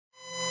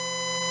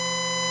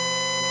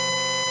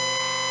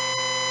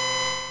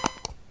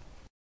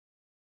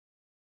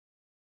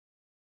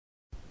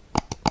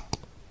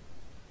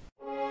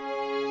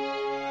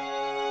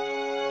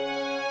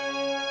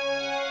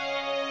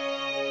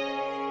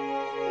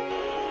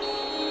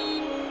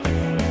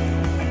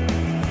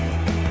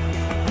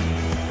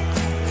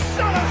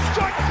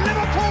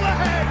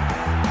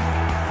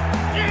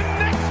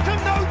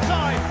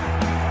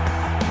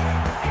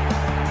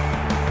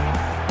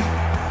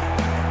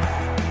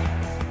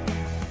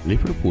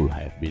Liverpool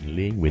have been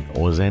linked with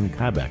Ozan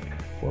Kabak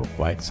for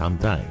quite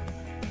some time.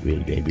 Will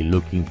they be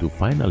looking to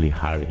finally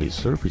hire his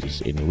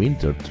services in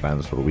winter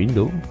transfer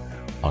window?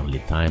 Only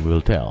time will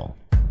tell.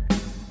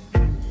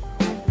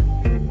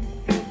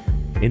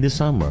 In the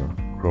summer,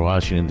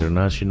 Croatian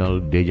international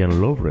Dejan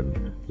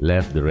Lovren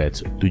left the Reds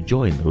to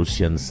join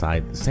Russian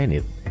side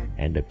Zenit,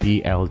 and the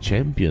PL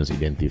champions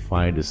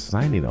identified the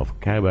signing of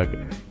Kabak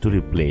to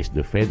replace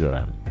the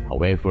veteran.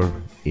 However,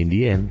 in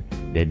the end,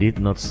 they did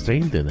not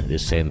strengthen the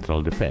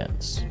central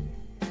defense.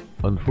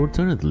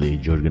 Unfortunately,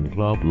 Jurgen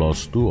Klopp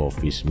lost two of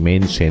his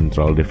main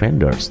central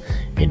defenders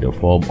in the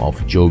form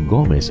of Joe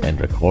Gomez and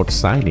record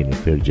signing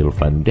Virgil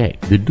van Dijk.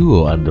 The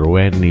duo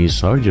underwent knee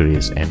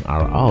surgeries and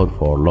are out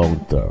for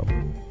long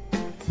term.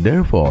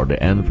 Therefore,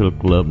 the Anfield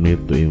club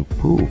need to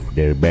improve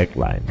their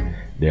backline.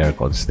 They are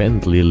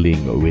constantly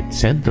linked with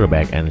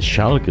centre-back, and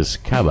Schalke's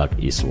Kabak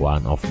is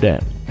one of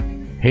them.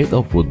 Head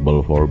of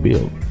football for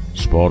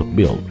Sport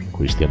Bild,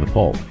 Christian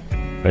Falk,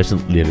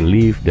 recently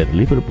relieved that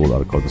Liverpool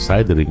are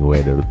considering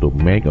whether to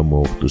make a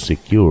move to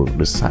secure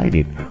the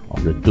signing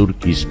of the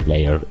Turkish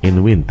player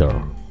in winter.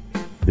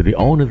 The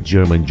renowned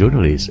German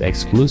journalist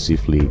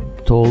exclusively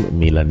told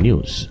Milan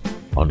News,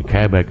 "On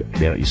Kabak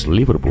there is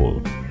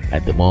Liverpool.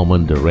 At the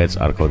moment the Reds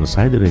are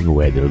considering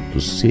whether to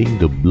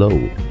sink the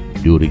blow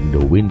during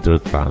the winter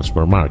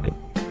transfer market."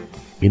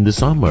 In the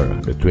summer,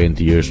 the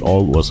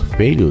 20-year-old was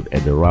valued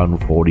at around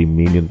 £40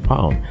 million,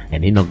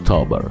 and in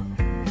October,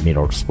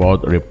 Mirror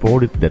Sport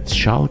reported that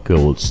Schalke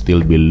would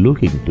still be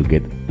looking to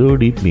get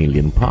 £30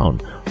 million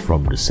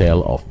from the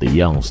sale of the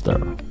youngster.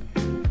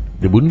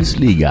 The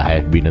Bundesliga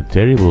have been a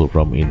terrible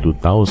from in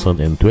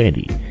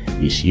 2020.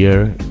 This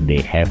year, they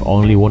have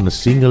only won a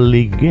single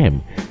league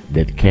game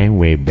that came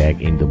way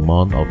back in the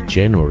month of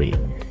January.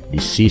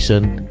 This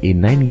season,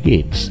 in 9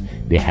 games,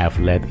 they have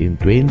let in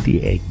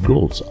 28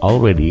 goals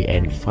already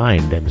and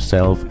find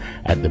themselves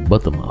at the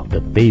bottom of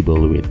the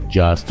table with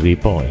just 3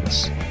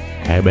 points.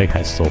 Kabak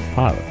has so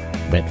far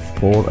made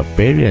 4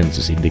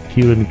 appearances in the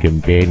current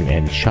campaign,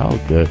 and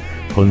Schalke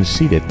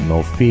conceded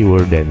no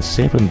fewer than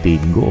 17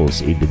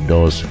 goals in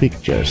those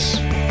fixtures.